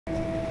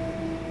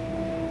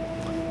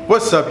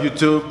What's up,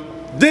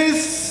 YouTube?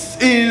 This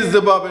is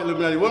the Barber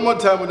Illuminati. One more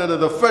time with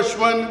another fresh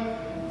one.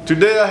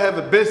 Today I have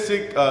a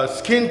basic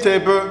skin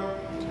taper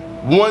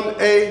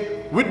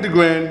 1A with the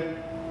grain,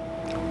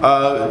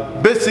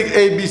 basic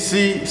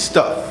ABC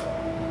stuff.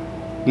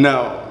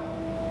 Now,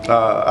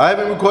 I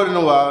haven't recorded in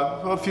a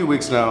while, for a few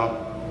weeks now,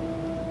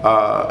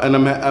 and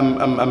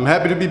I'm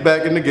happy to be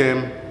back in the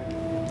game.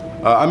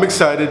 I'm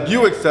excited.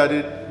 You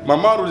excited? My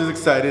model is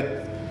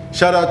excited.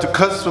 Shout out to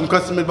Cuss from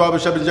Custom Made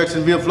Barbershop in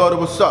Jacksonville, Florida.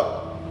 What's up?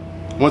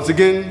 Once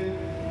again,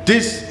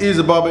 this is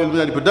a Barber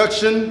Illuminati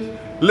production.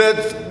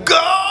 Let's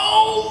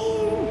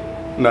go!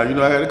 Now, you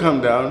know I gotta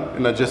come down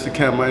and adjust the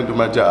camera and do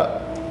my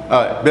job.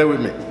 All right, bear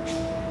with me.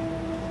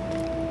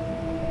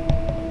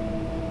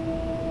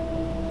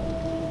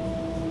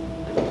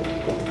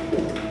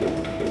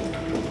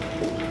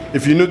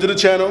 If you're new to the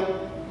channel,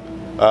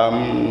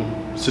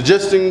 I'm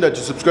suggesting that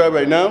you subscribe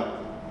right now.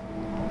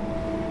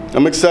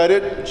 I'm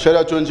excited. Shout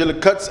out to Angelic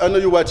Cuts. I know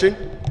you're watching.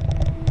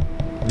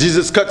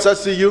 Jesus Cuts, I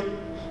see you.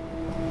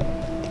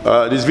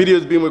 This video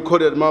is being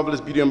recorded at Marvelous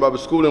Beauty and Barber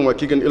School in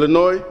Waukegan,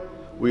 Illinois.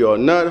 We are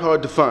not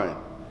hard to find.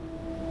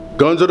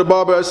 Gonzo the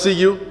Barber, I see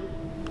you.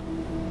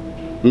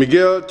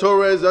 Miguel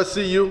Torres, I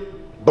see you.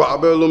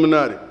 Barber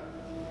Illuminati.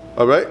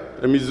 All right,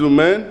 let me zoom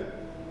in.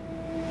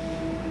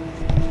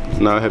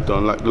 Now I have to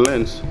unlock the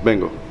lens.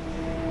 Bingo.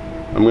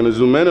 I'm going to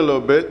zoom in a little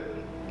bit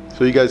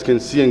so you guys can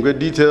see in great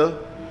detail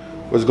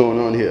what's going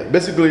on here.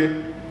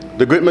 Basically,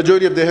 the great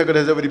majority of the haircut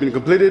has already been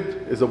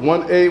completed. It's a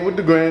 1A with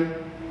the grain.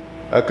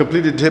 I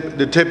completed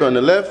the taper on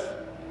the left.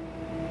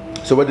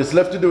 So what is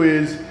left to do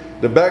is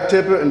the back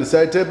taper and the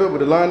side taper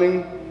with the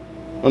lining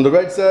on the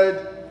right side.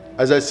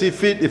 As I see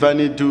fit, if I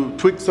need to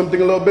tweak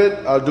something a little bit,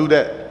 I'll do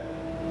that.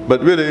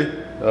 But really,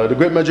 the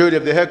great majority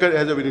of the haircut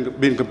has already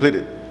been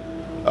completed.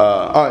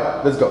 All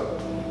right, let's go.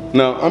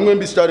 Now, I'm going to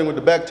be starting with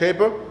the back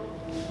taper.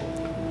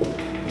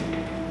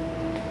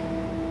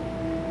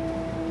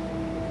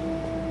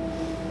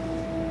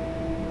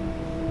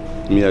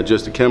 Let me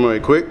adjust the camera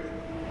right quick.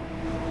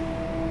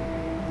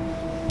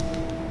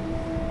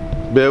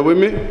 Bear with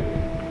me.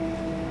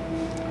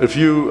 If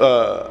you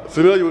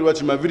familiar with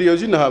watching my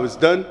videos, you know how it's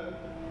done.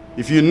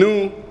 If you're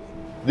new,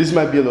 this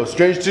might be a little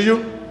strange to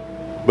you,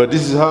 but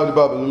this is how the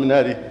Barber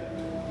Illuminati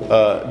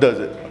does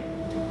it.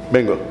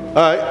 Bingo. All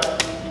right.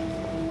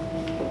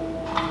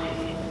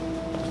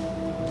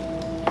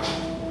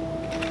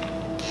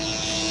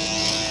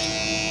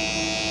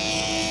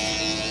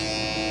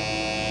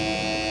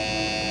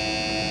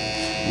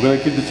 We're going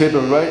to keep the taper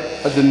right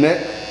at the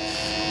neck.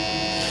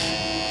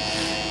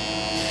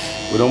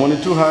 We don't want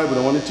it too high, we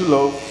don't want it too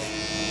low.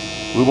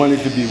 We want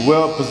it to be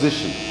well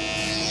positioned.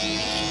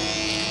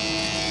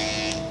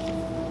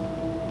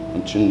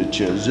 I'm chin the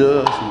chair just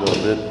a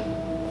little bit.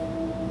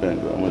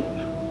 Bingo.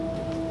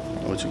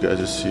 I want you guys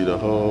to see the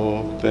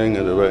whole thing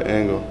at the right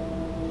angle.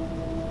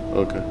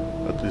 Okay,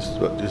 this is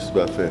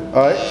about fair.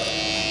 All right,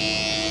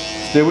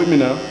 stay with me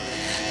now.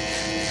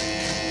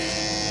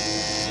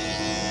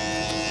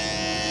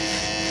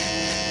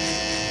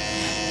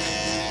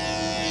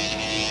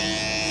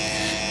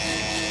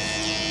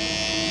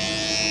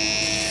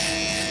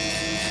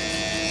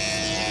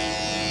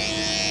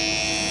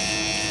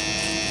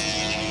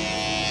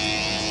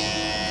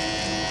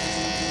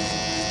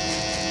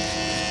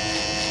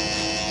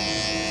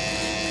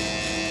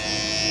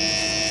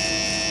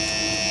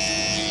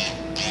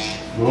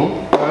 Boom.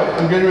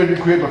 Alright, I'm getting ready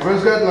to create my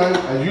first guideline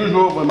as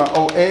usual with my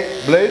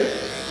 08 blade.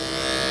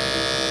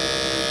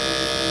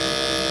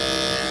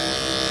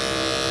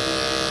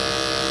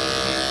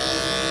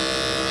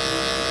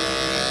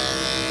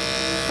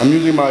 I'm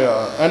using my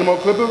animal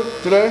clipper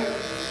today.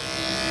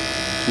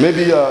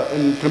 Maybe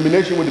in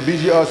combination with the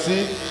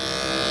BGRC.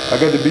 I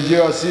got the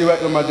BGRC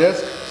right on my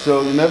desk,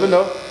 so you never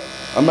know.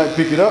 I might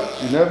pick it up,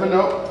 you never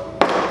know.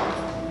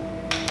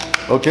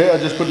 Okay, I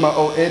just put my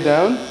 08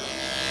 down.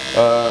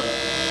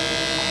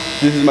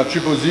 This is my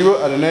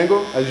 000 at an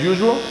angle, as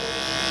usual.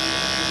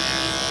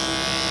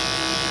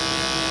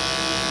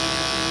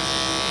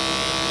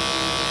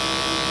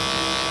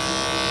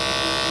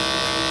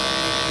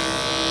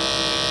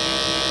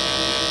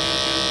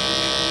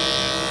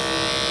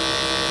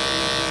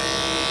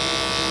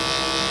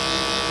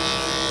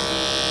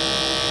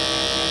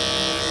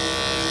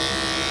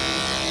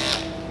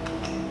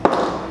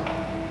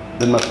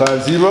 Then my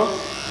 50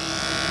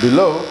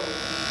 below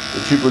the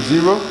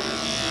 000.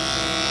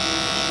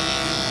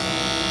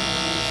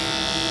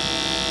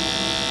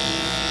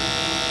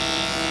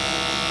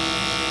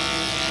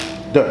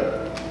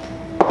 Done.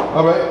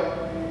 All right.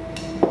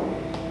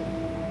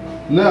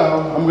 Now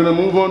I'm gonna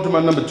move on to my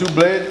number 2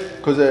 blade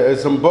because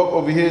there's some bulk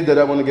over here that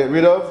I want to get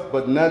rid of,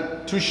 but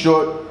not too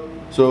short.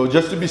 So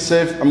just to be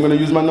safe, I'm gonna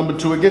use my number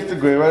 2 against the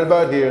grain right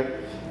about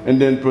here,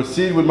 and then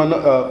proceed with my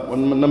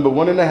number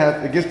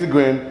 1.5 against the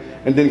grain,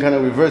 and then kind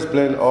of reverse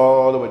blend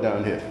all the way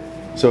down here.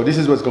 So this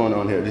is what's going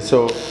on here.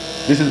 So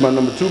this is my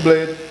number 2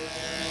 blade.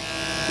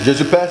 Just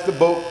to pass the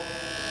bulk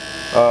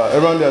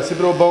around the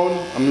occipital bone,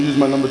 I'm gonna use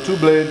my number 2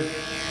 blade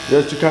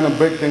just to kind of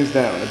break things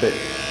down a bit.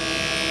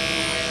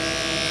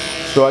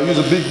 So I use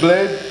a big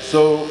blade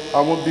so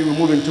I won't be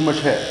removing too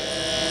much hair.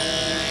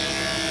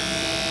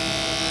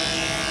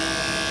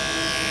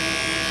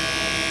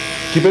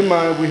 Keep in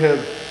mind we have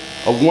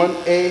a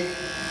 1A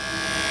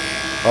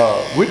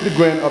with the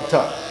grain up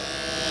top.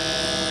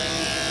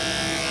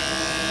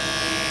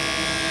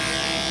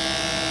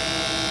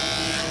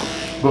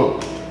 Boom.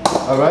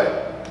 All right.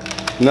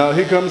 Now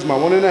here comes my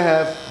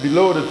 1.5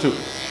 below the 2.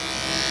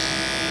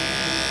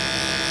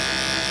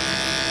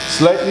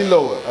 Slightly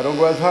lower. I don't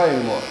go as high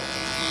anymore.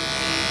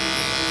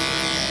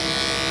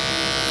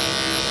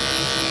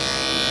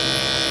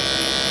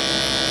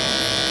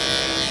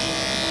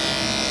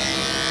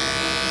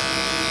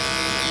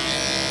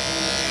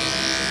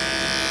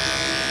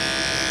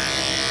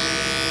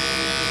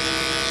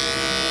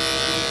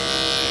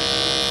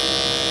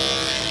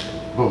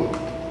 Boom.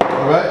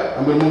 All right,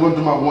 I'm gonna move on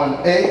to my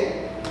 1A.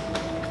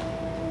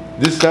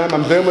 This time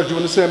I'm very much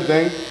doing the same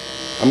thing.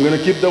 I'm gonna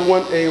keep the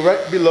 1A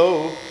right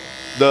below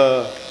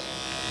the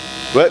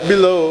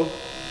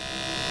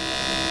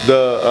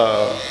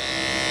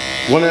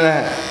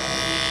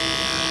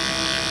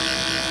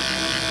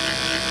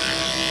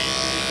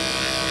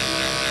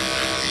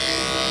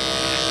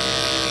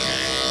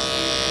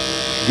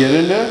Get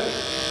in there.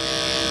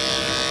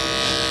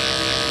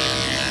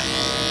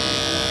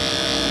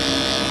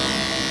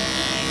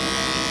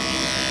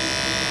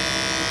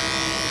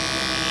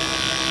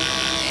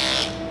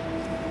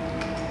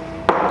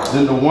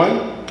 Then the 1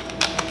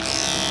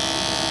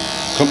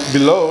 comes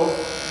below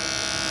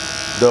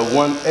the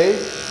 1A.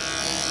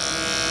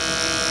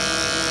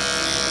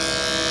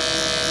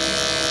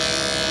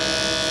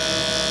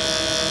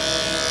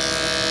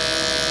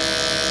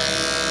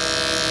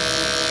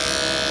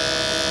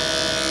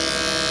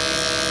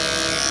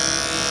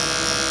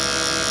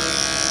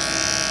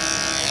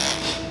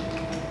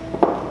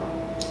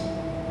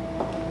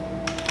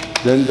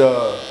 Then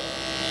the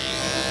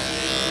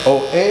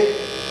OA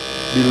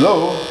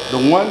below the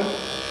 1.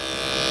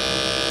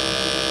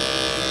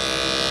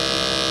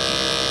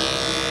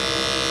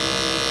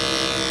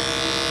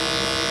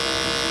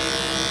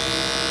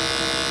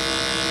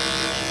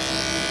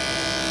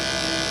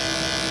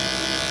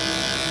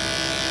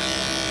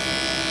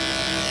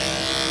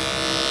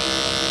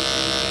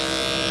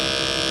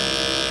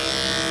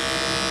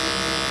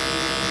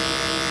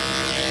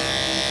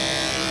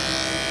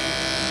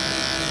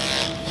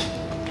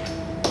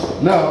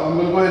 Now I'm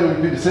going to go ahead and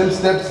repeat the same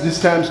steps, this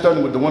time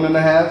starting with the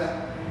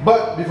 1.5.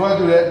 But before I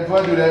do that,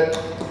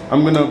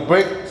 I'm going to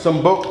break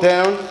some bulk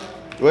down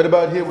right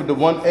about here with the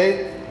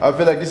 1A. I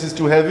feel like this is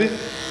too heavy.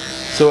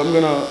 So I'm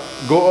going to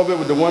go over it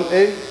with the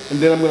 1A, and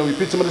then I'm going to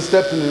repeat some of the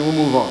steps, and then we'll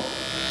move on.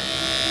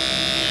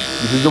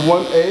 This is the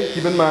 1A,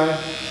 keep in mind.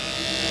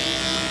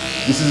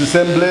 This is the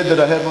same blade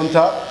that I have on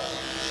top,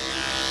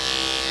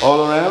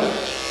 all around.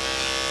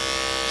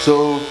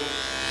 So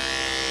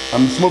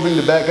I'm smoothing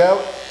the back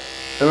out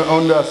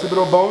on the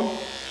occipital bone.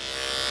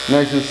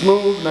 Nice and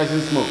smooth, nice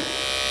and smooth.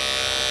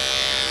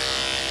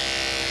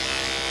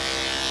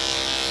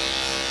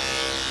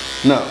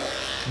 Now,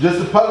 just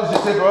to polish the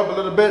taper up a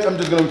little bit, I'm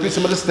just going to repeat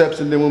some of the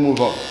steps and then we'll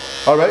move on.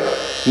 All right,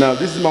 now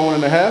this is my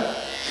 1.5.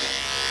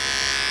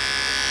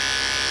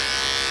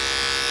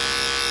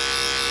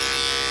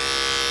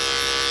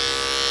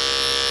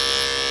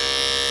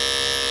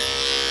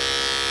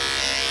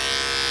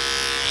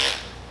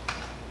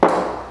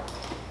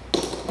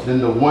 Then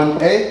the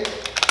 1A.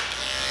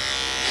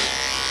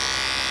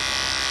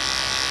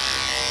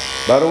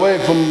 By the way,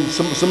 from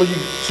some of you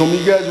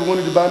guys who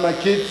wanted to buy my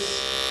kits,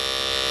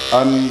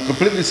 I'm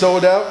completely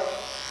sold out.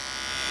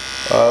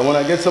 When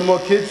I get some more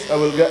kits, I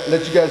will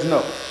let you guys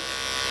know.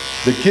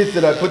 The kits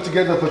that I put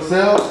together for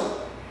sale,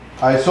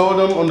 I sold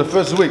them on the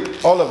first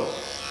week, all of them.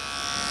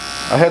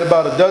 I had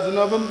about a dozen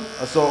of them.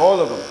 I sold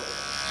all of them.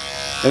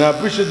 And I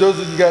appreciate those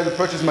of you guys who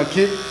purchased my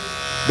kit.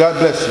 God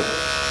bless you.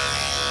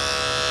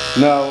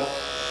 Now,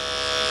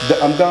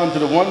 I'm down to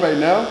the 1 right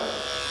now.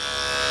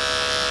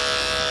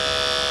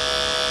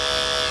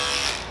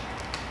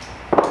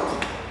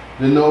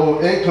 Then the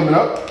OA coming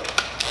up.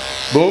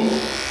 Boom,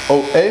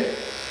 OA.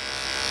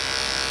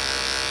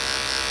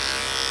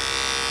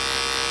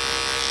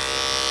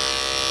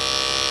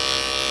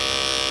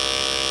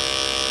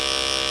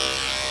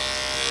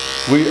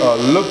 We are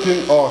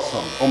looking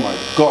awesome. Oh my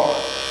God.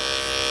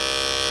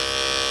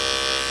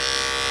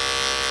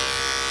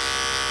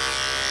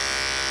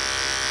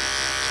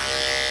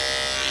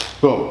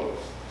 Boom.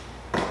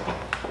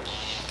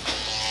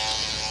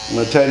 I'm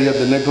going to tidy up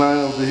the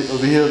neckline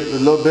over here a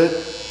little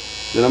bit.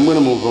 Then I'm going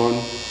to move on.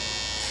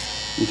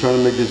 I'm trying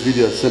to make this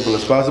video as simple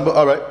as possible.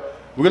 All right.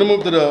 We're going to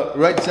move to the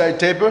right side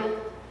taper.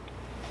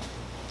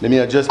 Let me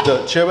adjust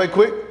the chair right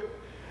quick.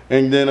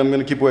 And then I'm going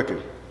to keep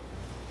working.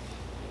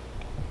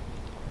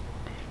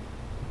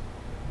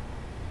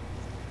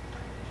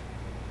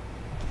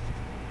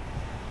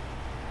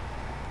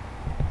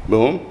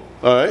 Boom.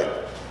 All right.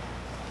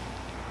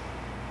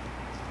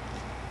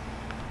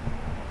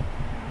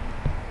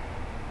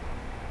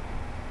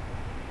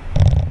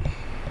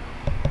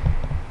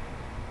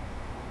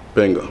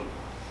 Bingo.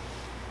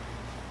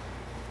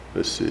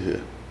 Let's see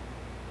here.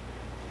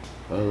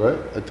 All right,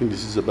 I think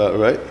this is about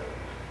right.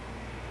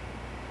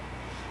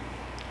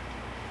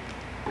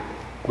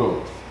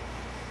 Boom.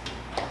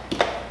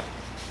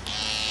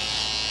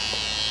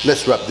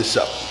 Let's wrap this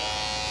up.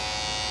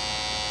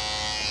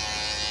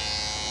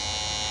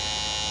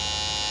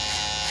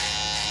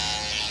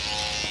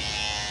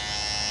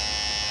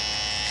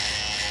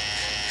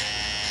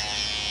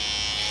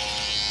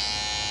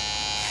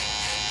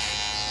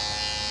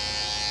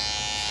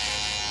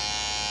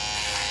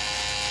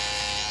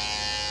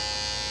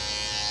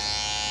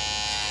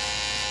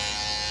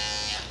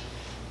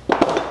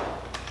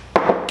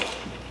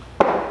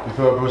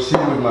 Before I proceed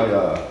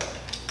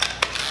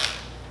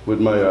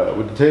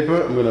with the taper,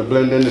 I'm gonna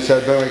blend in the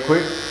side band right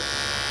quick.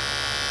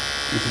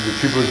 This is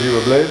the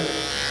 000 blade.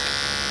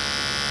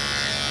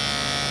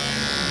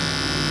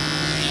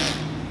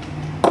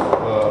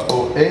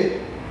 OA.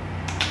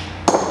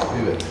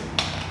 Leave it.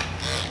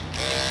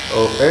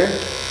 OA.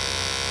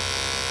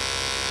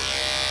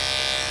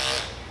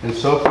 And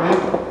softening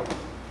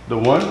the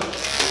 1. Knock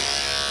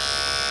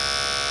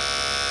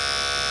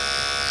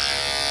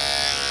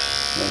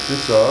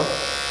this off.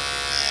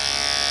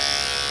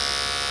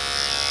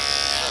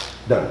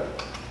 Done.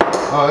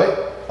 Alright,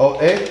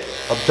 OA,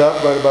 up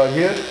top, right about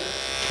here.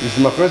 This is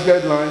my first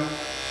guideline.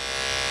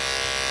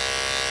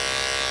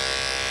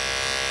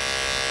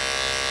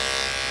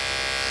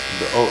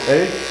 The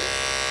OA.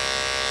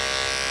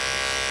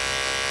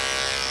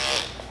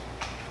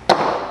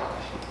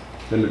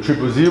 Then the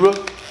 000.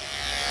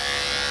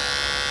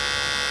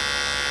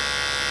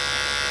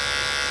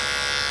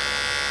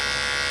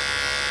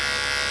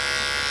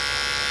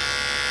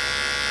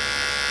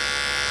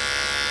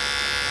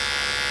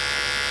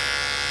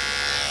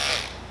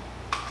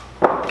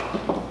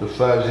 The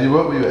 50,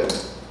 where you at?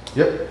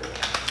 Yep.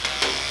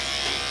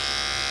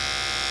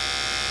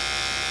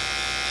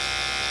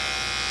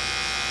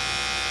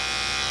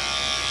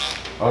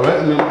 All right,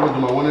 I'm gonna go to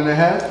my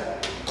 1.5.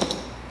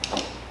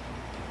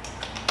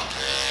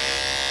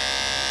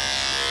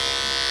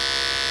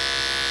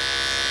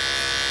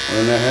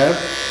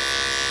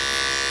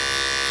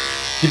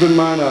 Keep in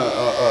mind,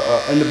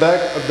 in the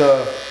back of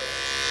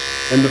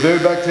in the very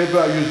back taper,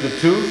 I use the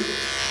 2,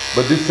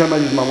 but this time I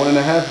use my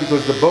 1.5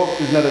 because the bulk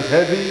is not as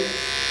heavy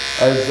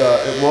as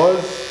it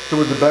was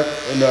towards the back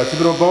in the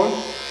occipital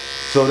bone,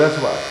 so that's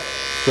why.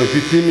 So if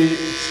you see me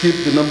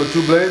skip the number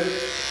 2 blade,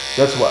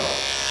 that's why.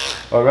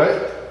 All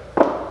right,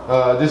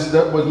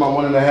 that was my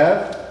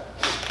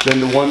 1.5. Then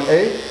the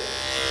 1A.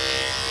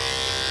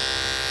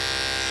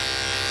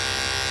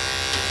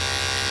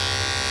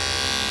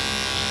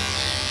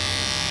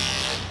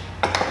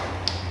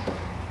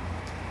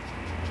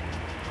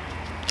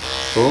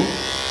 Boom.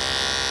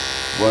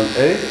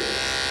 1A.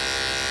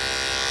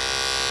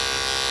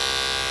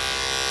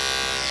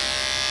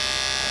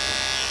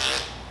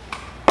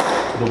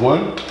 The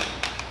 1.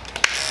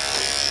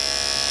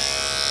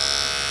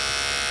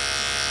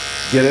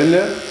 Get in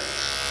there.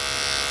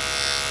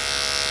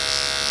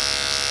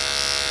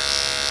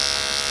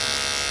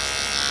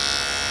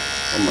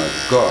 Oh my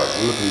God,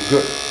 we're looking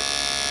good.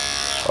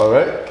 All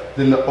right,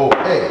 then the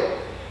OA,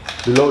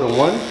 below the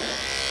 1.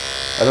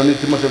 I don't need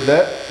too much of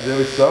that.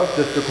 Very soft,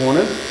 just the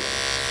corners.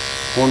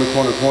 Corner,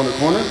 corner, corner,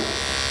 corner.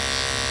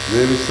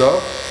 Very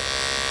soft.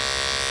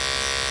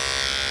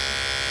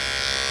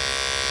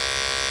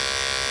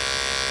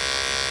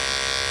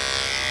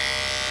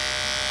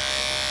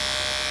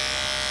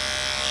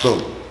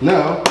 Boom.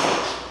 Now,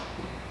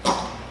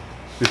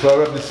 before I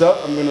wrap this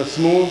up, I'm gonna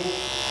smooth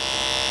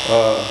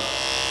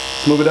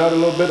it out a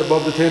little bit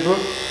above the taper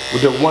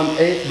with the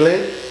 1/8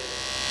 blade,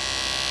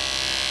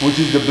 which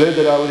is the blade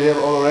that I would have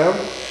all around.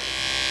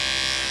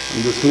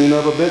 And just clean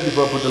up a bit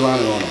before I put the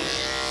lining on them.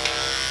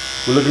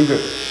 We're looking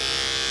good.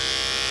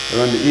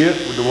 Around the ear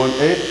with the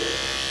 1/8.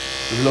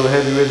 There's a little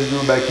heavy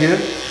residue back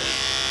here.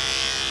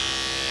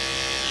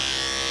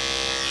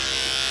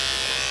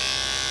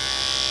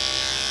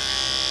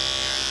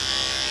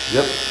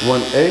 Yep,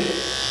 1A.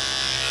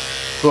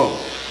 Boom.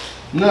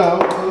 Now,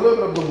 a little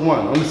bit of the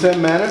 1. On the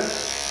same manner,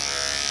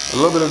 a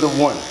little bit of the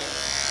 1.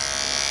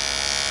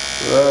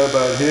 Right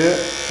about here,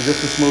 just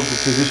to smooth the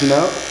transition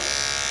out.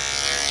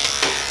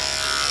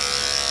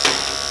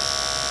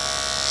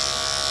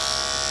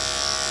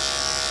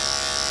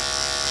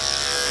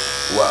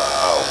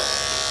 Wow.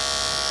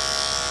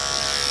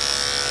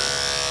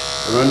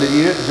 Around the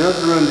ear,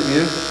 just around the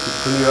ear.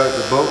 Clean out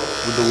the bolt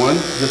with the 1,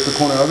 just the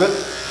corner of it.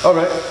 All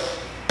right.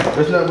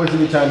 Let's not waste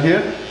any time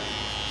here.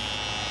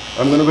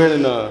 I'm going to go ahead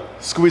and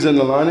squeeze in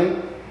the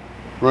lining,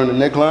 run the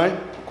neckline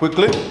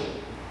quickly.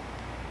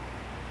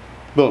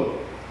 Boom.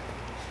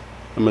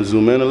 I'm going to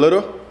zoom in a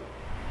little.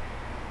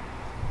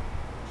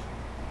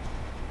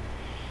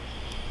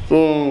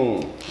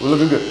 Boom. We're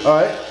looking good. All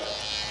right.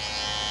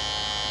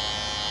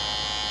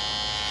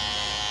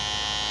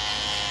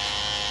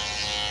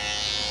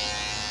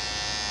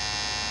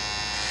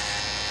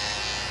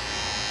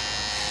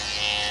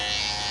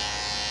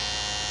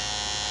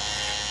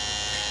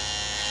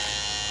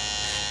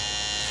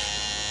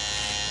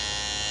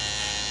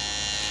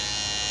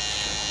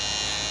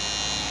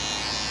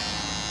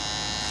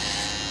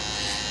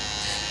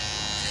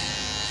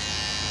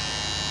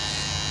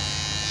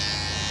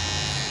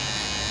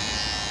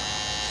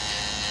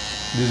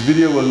 This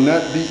video will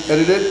not be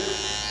edited.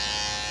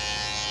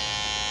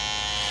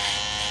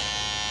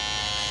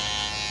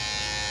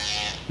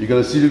 You're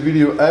gonna see the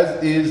video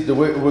as is, the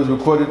way it was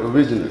recorded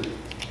originally.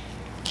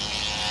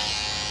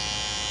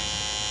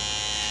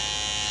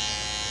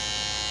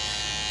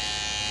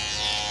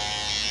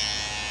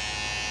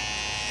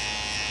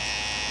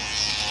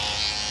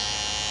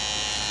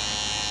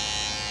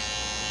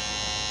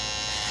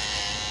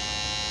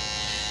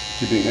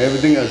 Keeping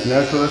everything as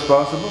natural as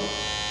possible.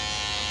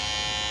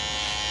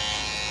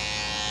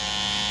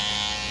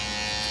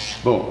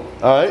 Boom.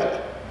 All right.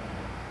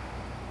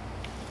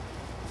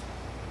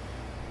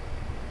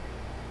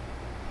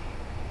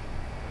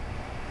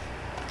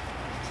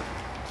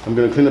 I'm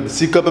going to clean up the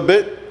C-cup a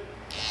bit.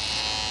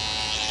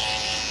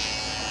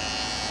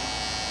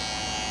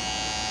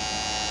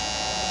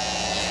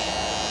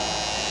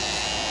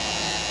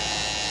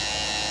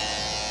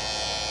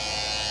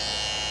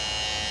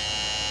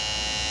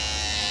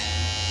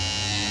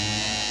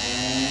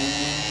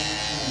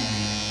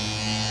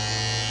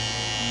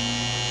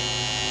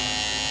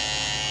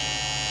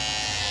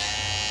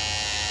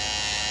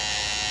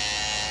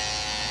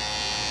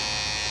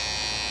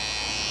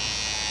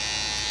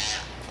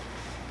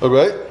 All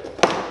right.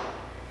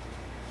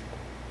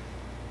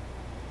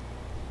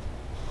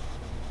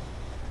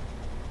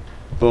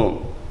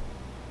 Boom.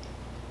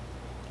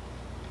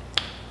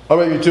 All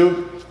right,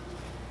 YouTube.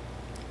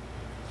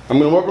 I'm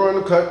gonna walk around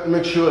the cut and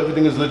make sure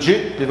everything is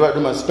legit. Get right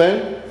to my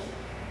span.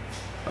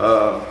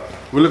 We're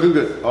looking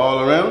good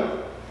all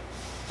around.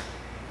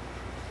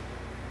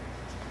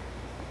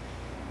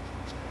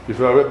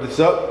 Before I wrap this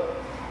up,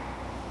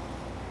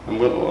 I'm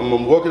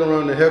walking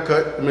around the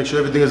haircut to make sure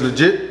everything is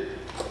legit.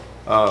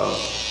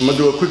 I'm gonna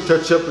do a quick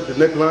touch up with the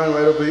neckline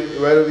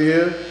right over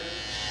here.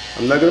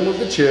 I'm not gonna move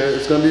the chair.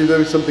 It's gonna be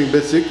very something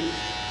basic,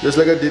 just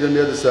like I did on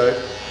the other side.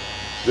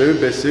 Very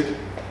basic,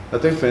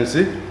 nothing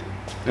fancy.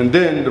 And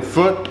then the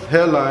front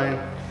hairline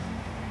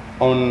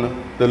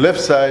on the left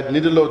side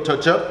need a little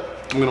touch up.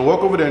 I'm gonna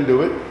walk over there and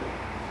do it,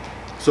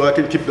 so I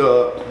can keep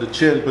the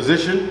chair in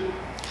position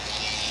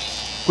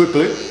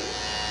quickly.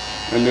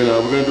 And then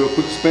we're gonna do a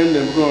quick spin.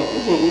 Then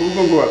we're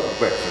gonna go out for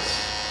breakfast.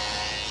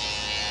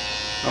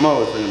 I'm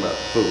always thinking about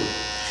food.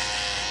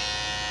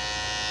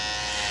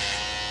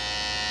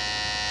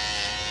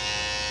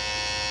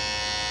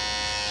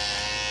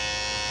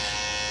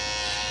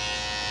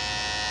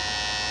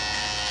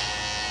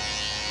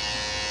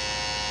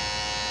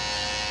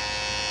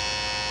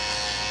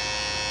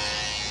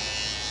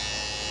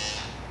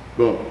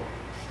 Boom.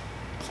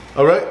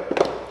 All right.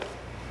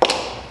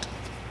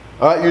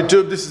 All right,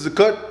 YouTube, this is a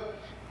cut.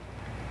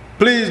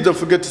 Please don't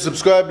forget to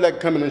subscribe, like,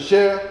 comment, and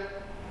share.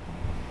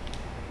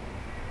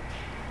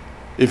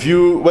 If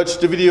you watched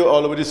the video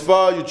all the way this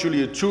far, you're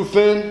truly a true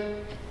fan.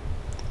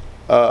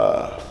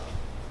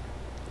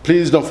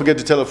 Please don't forget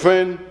to tell a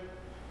friend.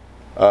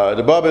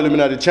 The Barber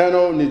Illuminati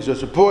channel needs your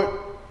support.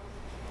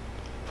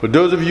 For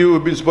those of you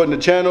who've been supporting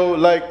the channel,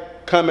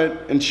 like, comment,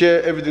 and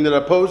share everything that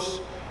I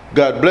post.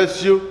 God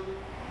bless you.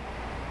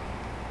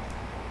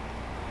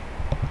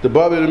 The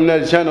Barber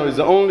Illuminati channel is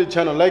the only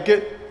channel like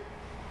it.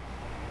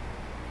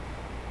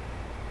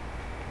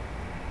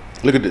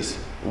 Look at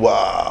this.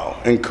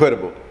 Wow,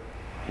 incredible.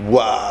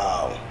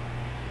 Wow.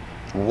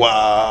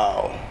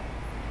 Wow.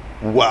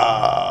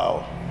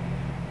 Wow.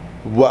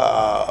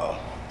 Wow.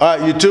 All right,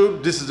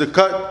 YouTube, this is a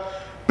cut.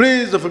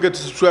 Please don't forget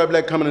to subscribe,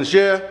 like, comment, and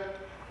share.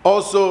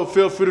 Also,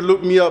 feel free to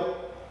look me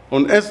up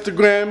on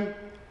Instagram,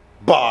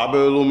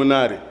 Barber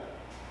Illuminati.